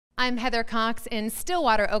I'm Heather Cox in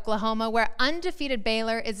Stillwater, Oklahoma, where undefeated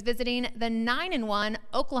Baylor is visiting the 9-1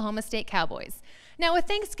 Oklahoma State Cowboys. Now, with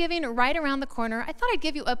Thanksgiving right around the corner, I thought I'd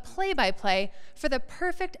give you a play-by-play for the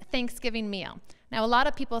perfect Thanksgiving meal. Now, a lot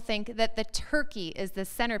of people think that the turkey is the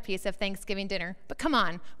centerpiece of Thanksgiving dinner, but come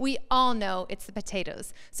on, we all know it's the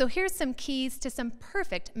potatoes. So here's some keys to some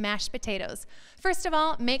perfect mashed potatoes. First of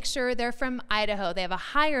all, make sure they're from Idaho. They have a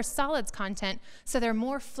higher solids content, so they're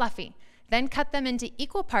more fluffy. Then cut them into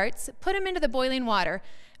equal parts, put them into the boiling water.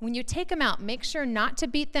 When you take them out, make sure not to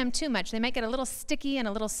beat them too much. They might get a little sticky and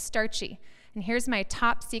a little starchy. And here's my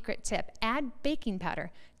top secret tip. Add baking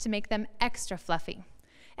powder to make them extra fluffy.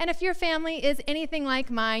 And if your family is anything like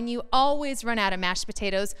mine, you always run out of mashed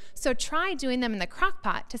potatoes, so try doing them in the crock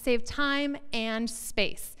pot to save time and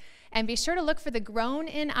space. And be sure to look for the Grown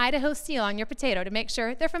in Idaho seal on your potato to make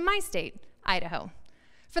sure they're from my state, Idaho.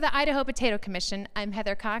 For the Idaho Potato Commission, I'm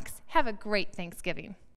Heather Cox. Have a great Thanksgiving.